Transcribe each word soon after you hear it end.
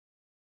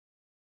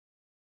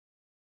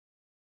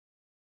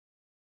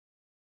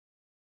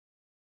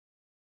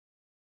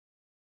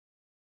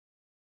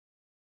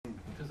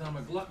since I'm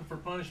a glutton for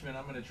punishment,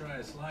 I'm going to try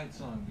a slide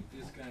song with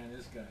this guy and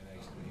this guy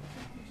next to me.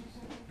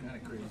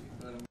 Kind of crazy.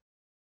 But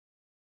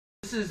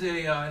this is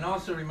a, and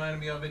also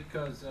reminded me of it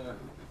because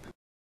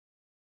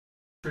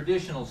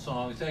traditional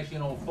song. It's actually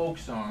an old folk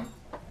song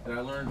that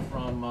I learned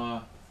from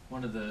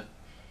one of the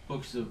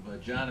books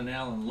of John and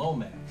Alan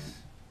Lomax.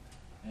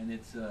 And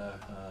it's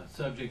a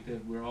subject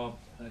that we're all,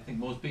 I think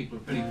most people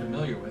are pretty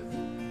familiar with.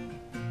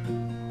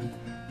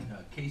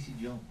 Casey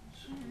Jones.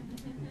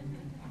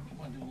 I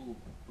want to do a little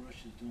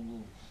brushes, doing a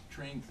little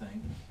train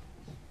thing.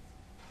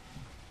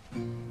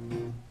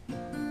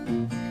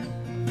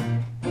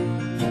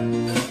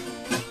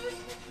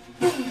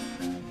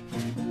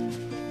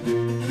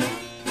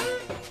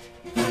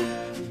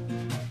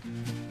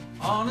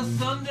 On a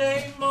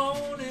Sunday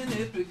morning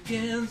it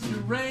begins to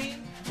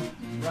rain.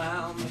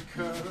 Round the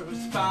curve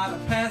spot a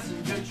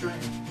passenger train.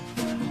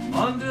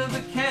 Under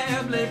the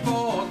cab lay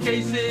poor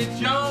Casey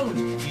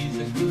Jones. He's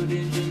a good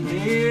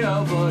engineer,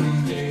 but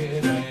he's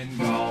dead and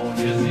gone.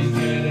 Yes, he's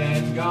dead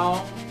and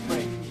gone.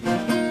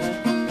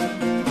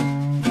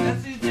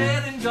 Yes, he's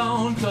dead and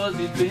gone, 'cause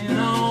he's been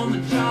on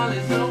the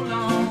Charlie so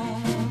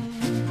long.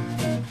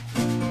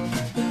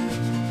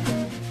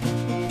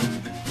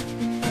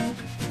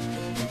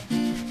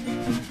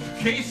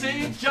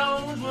 Casey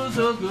Jones was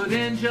a good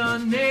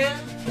engineer.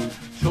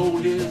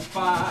 Told his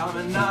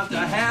fireman not to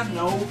have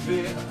no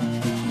fear.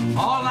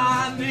 All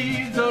I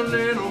need's a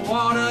little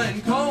water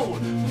and coal.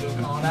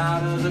 Look on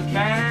out of the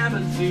cab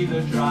and see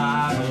the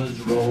drivers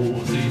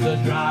roll. See the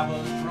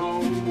drivers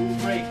roll.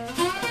 Break.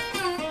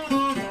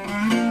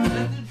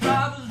 Let the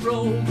drivers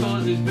roll,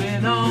 'cause he's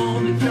been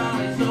on the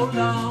Charlie so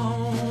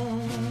long.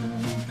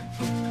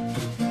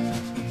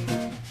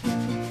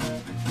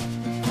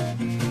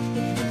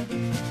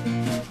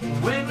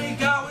 When we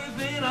got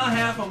within a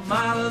half a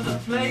mile of the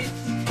place,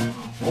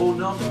 old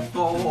number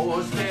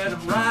 4 stared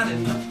him right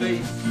in the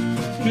face.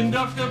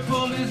 Conductor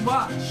pulled his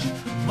watch,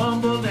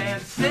 mumbled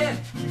and said,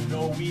 "You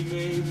know we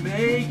may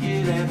make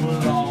it and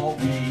we'll all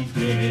be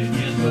dead.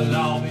 Yes, we'll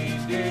all be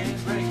dead."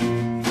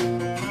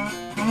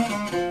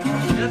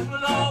 Yes,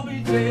 we'll all be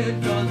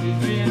dead, 'cause he's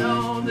been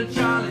on the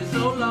Charlie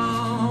so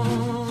long.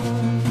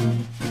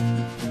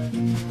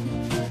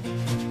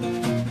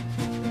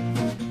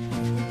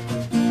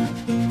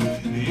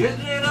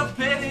 Isn't it a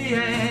pity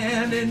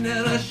and isn't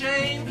it a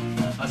shame?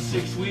 A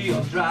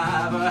 6-wheel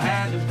driver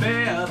had to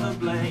bear the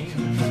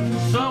blame.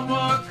 Some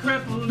were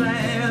crippled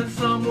and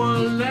some were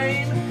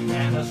lame,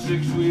 and a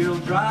 6-wheel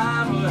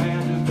driver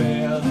had to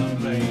bear the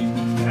blame.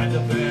 Had to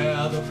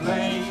bear the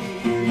blame.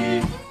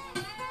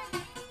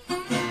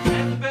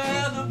 Had to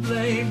bear the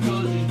blame,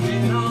 'cause he's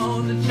been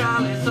on the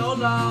Charlie so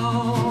long.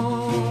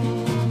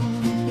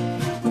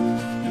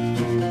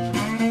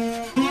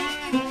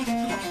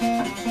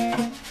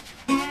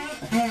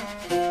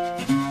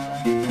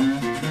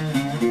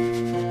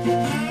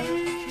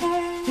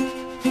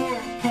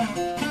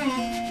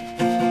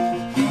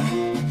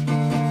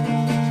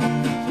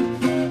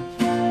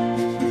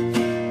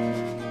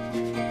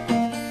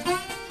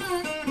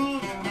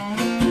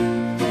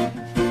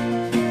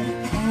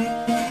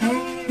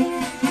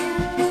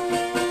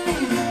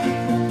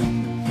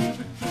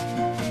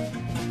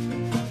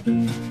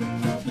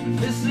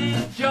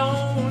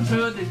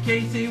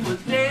 Casey was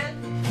dead.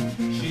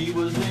 She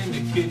was in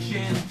the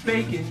kitchen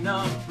baking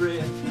up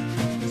bread.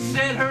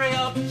 Said, "Hurry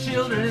up,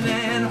 children,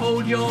 and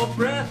hold your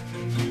breath.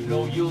 You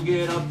know you'll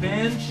get a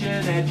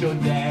pension at your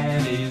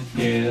daddy's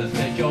death.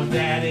 At your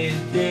daddy's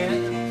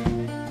death.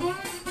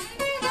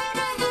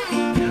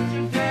 At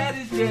your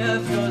daddy's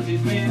death, 'cause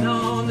he's been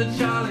on the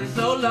Charlie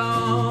so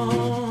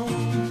long."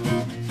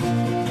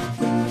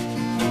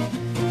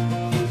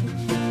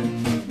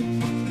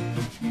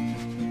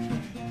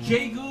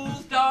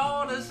 Jago's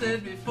daughter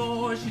said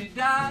before she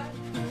died,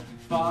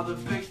 "Father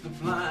fixed the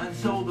blind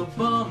so the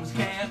bums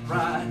can't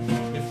ride.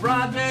 If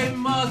ride they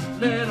must,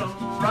 let them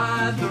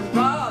ride the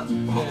rods.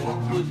 Let them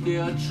put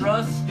their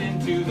trust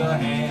into the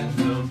hands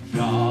of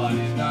God.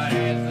 In the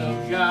hands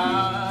of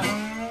God.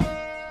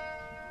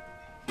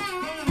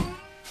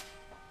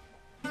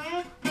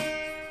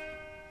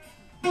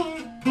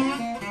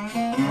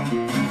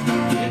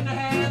 In the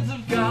hands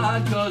of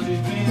God, 'cause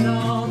he's been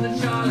on the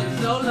Charlie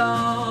so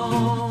long."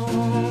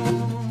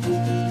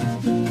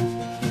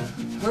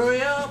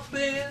 Hurry up,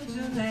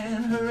 engine,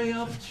 and hurry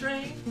up,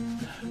 train.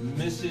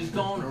 Missy's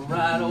gonna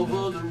ride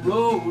over the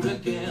road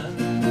again.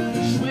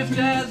 Swift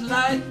as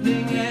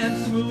lightning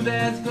and smooth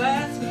as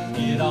glass.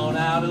 Get on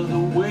out of the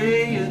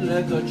way and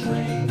let the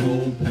train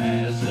go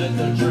past. Let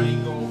the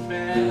train go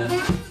past.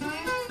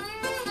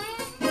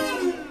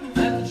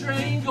 Let the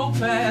train go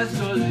past,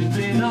 'cause he's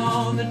been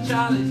on the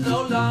Charlie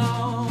so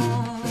long.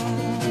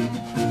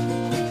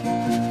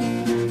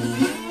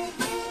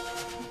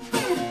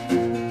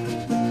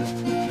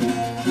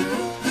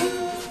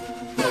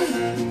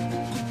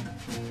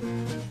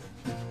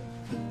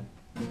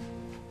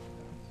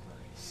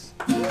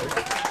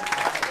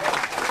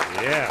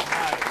 Yeah.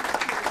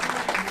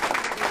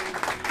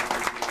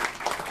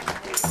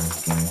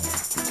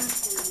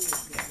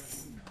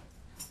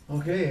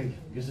 Okay,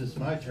 I guess it's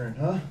my turn,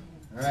 huh?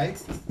 All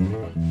right.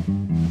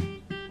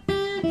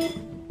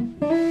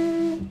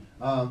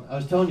 I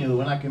was telling you that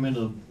when I come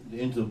into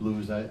the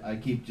blues, I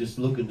keep just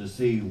looking to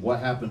see what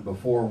happened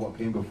before, what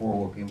came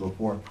before, what came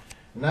before.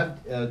 And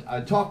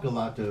I talked a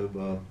lot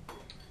to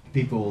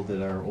people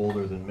that are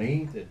older than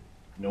me that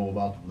know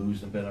about the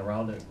blues and been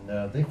around it,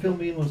 and they fill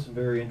me in with some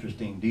very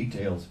interesting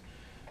details.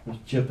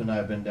 Chip and I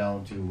have been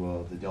down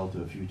to the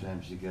Delta a few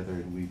times together,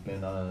 and we've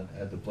been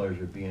had the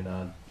pleasure of being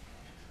on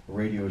a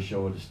radio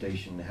show at a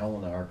station in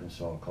Helena,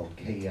 Arkansas called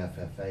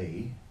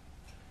KFFA.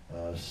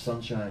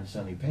 Sunshine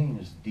Sonny Payne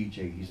is the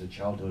DJ. He's a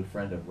childhood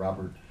friend of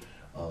Robert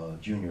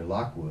Jr.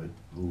 Lockwood,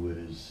 who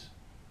is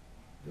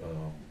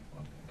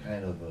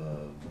kind of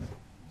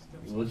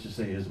let's just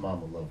say his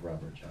mama loved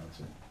Robert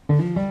Johnson.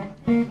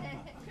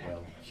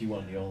 Well, she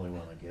wasn't the only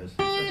one, I guess.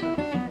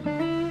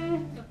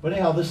 But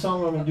anyhow, this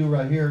song I'm going to do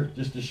right here,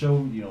 just to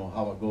show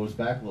how it goes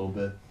back a little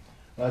bit.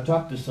 I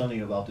talked to Sonny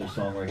about this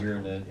song right here,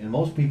 and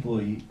most people,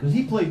 because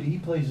he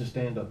plays a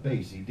stand-up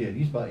bass. He did.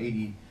 He's about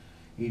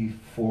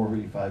 84,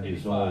 85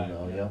 years old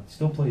now. Yeah,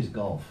 still plays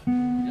golf.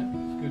 Yeah,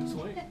 it's a good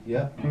swing.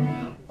 Yeah.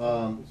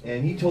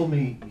 And he told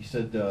me, he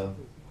said,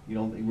 we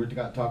were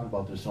talking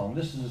about this song.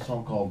 This is a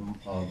song called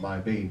 "My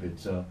Babe."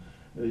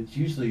 It's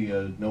usually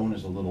known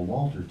as a Little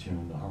Walter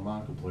tune. The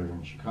harmonica player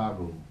in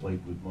Chicago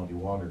played with Muddy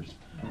Waters.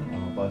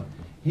 But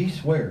he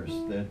swears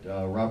that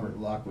Robert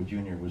Lockwood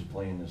Jr. was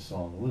playing this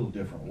song a little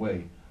different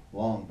way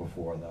long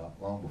before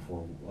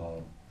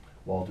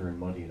Walter and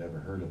Muddy had ever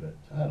heard of it.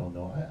 I don't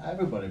know.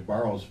 Everybody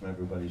borrows from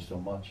everybody so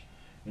much.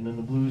 And in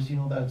the blues,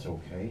 that's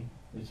okay.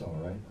 It's all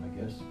right, I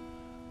guess.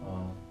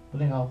 But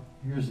anyhow,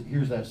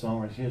 here's that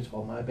song right here. It's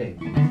called "My Babe."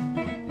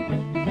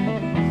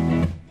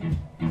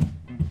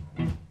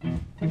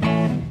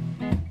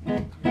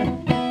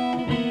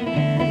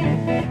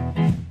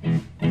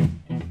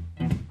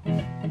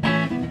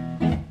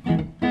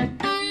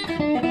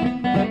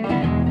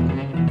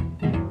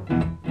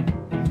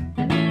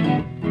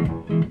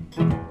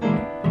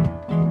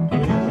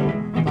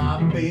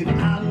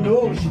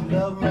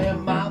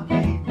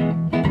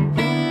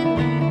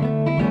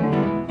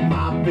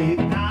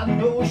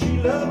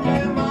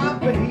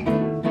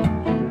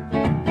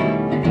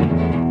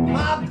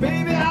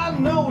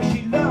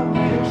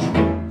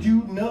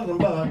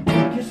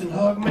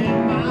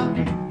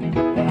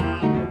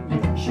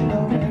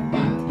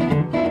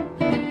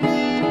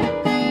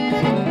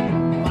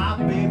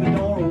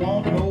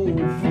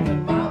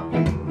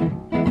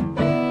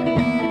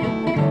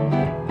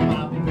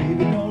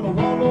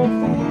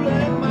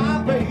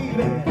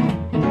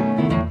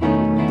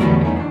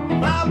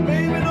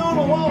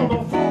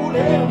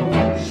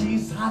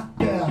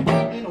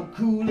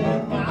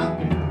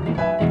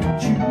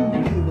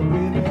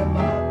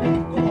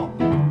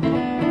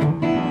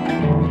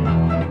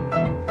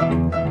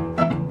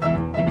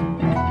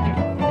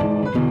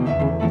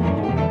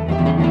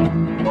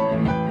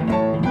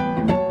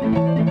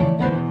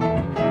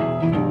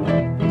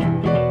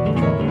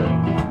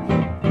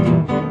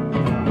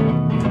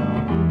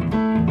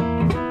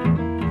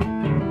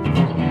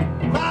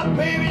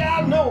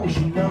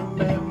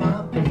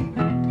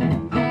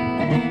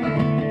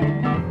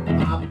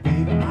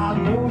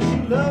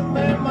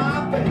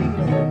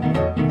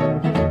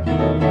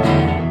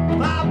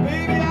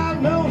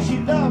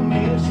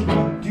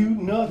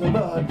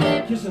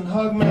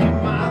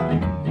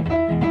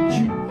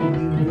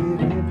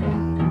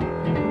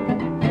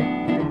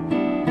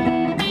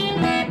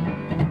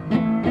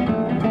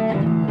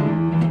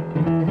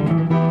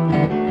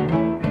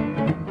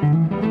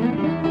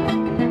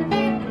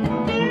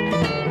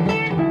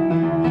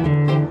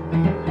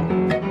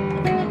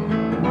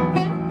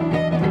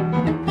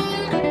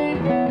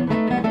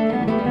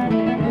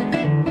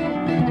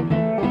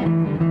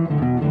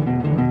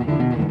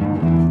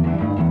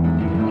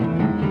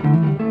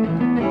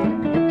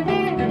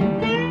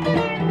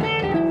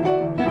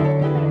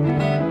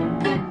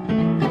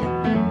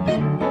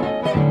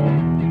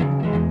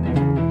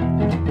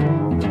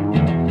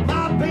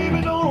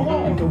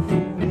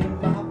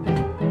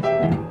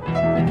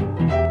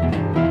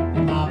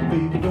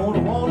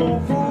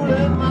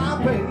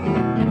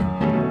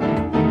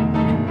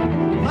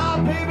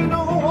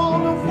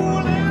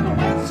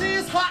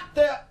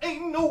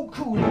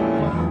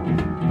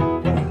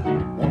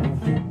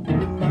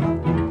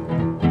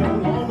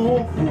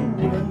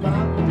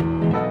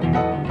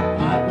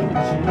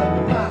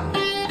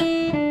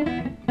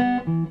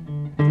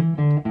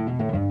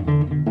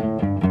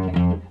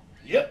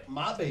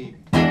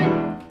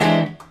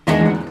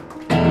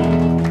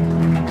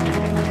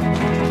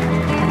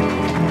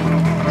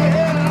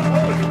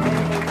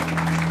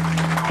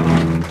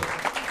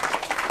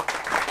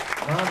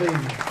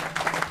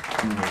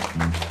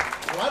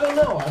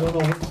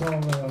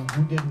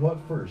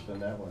 First on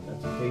that one.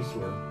 That's a case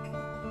where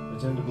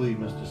it's in to bleed,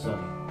 Mr.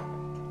 Sonny.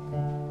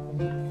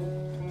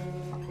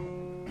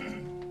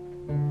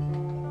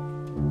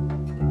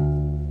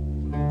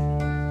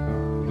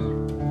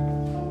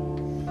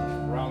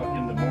 Rollick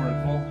in the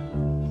Mournful.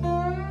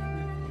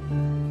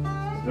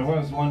 There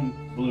was one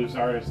blues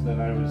artist that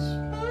I was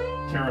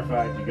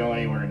terrified to go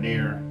anywhere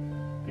near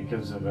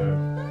because of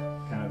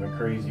a kind of a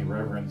crazy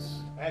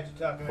reverence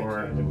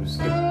for it. It was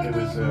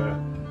a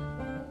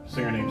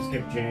singer named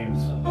Skip James.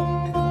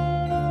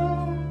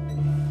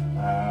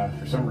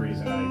 For some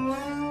reason,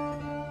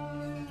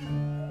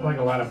 like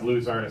a lot of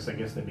blues artists, I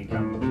guess they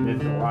become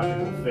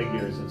mythological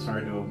figures. It's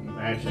hard to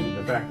imagine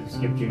the fact that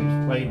Skip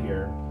James played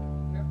here,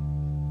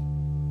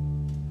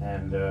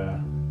 and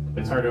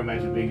it's hard to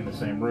imagine being in the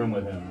same room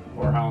with him,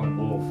 or Howlin'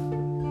 Wolf,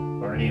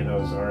 or any of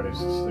those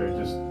artists.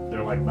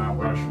 They're like Mount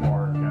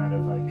Rushmore, kind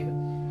of like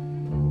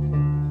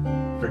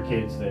for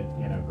kids that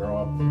grow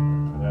up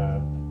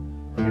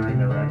hearing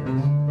their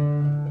records.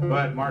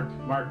 But Mark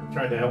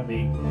tried to help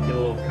me get a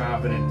little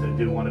confident to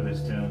do one of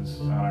his tunes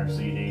on our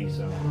CD,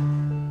 so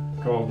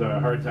called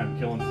Hard Time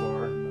Killing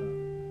For.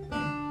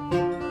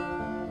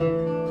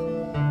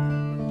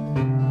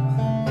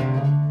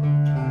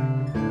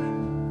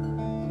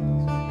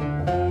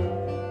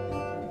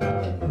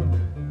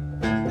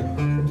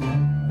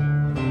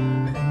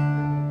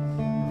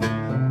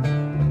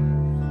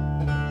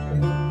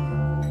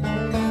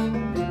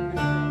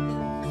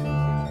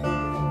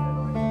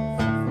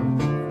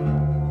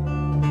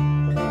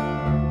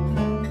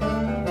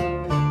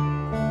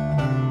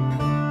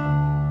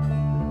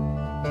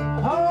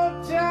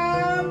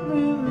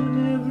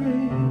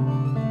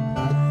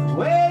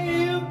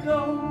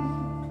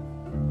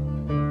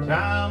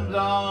 Times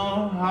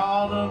are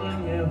harder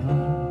than ever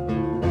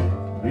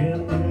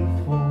been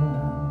before.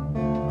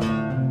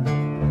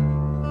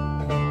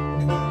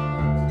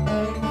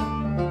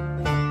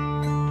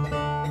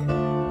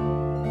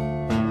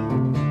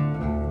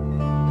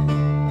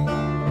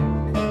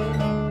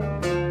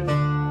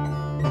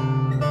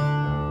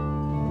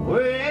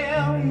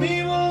 Well,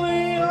 people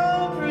they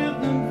all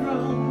drifting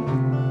from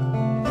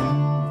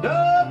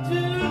door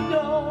to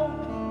door,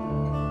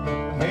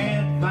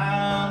 can't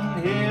find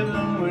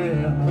heaven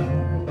where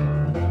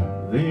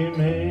they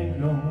may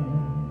go.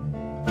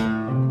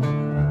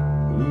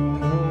 Ooh,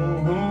 ooh,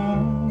 ooh,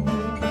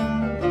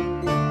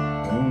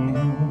 ooh, ooh,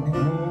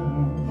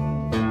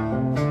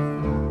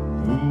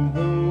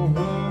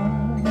 ooh.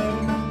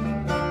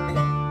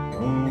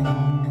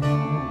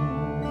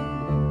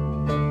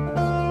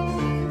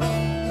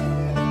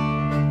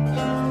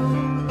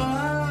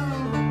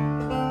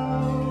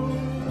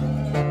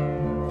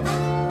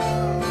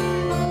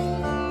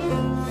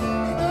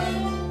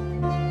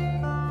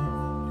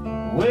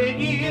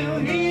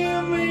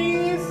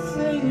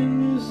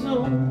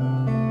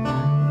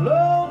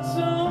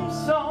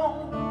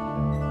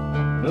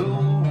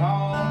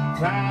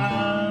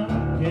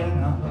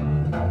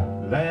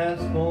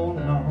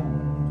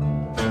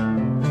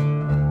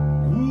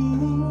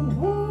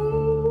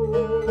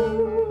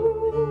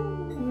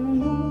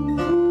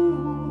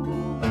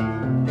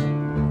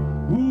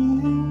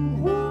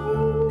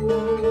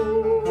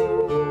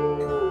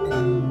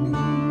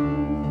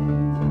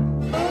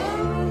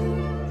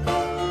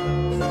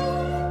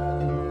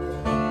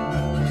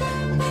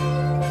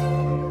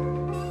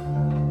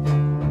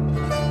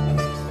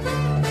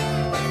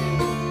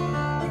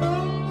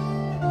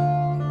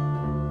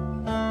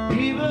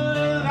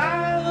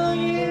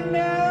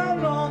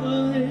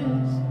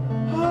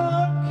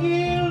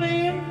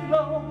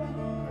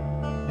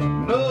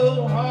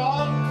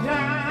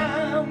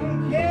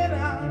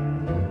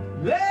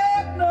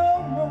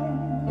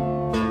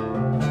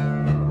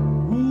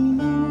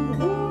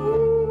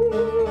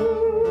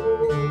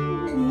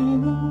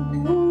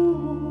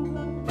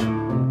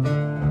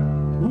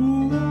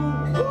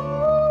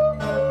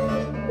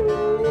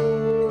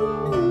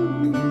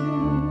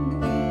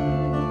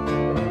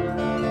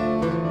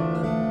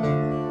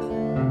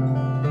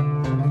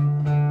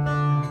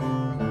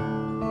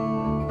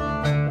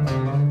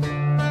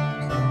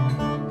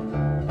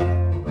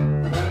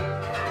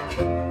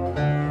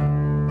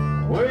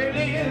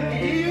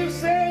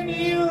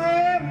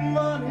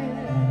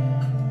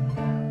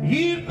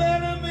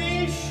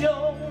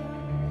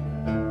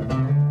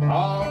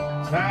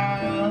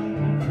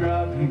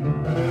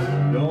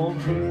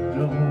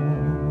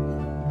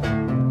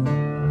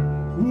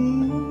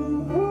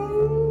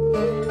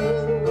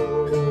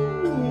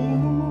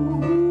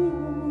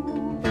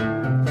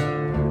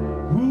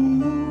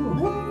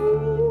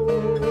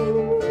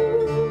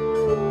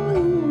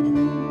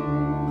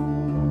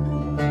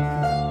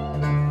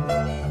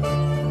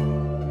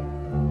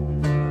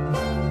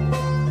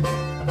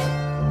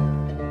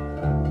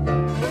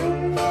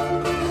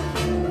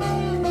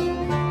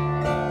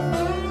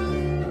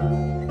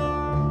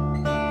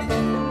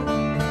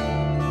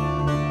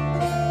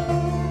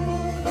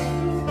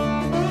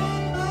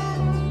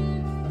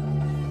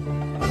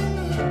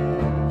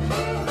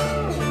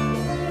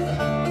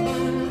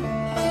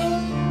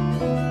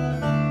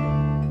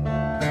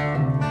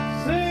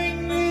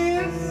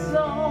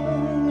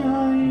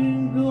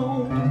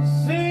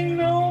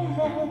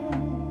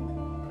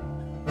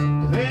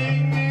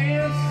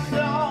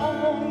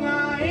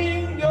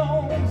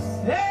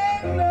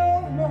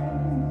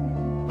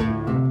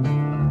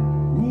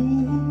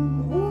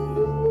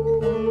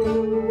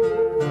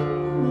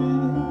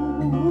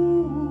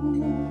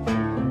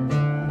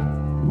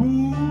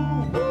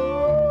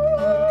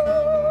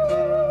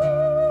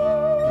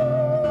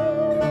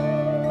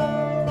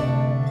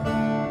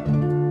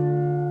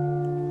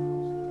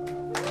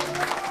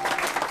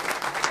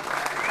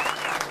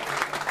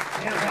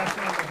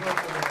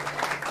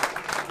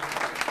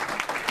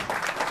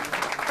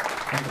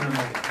 Thanks very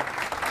much.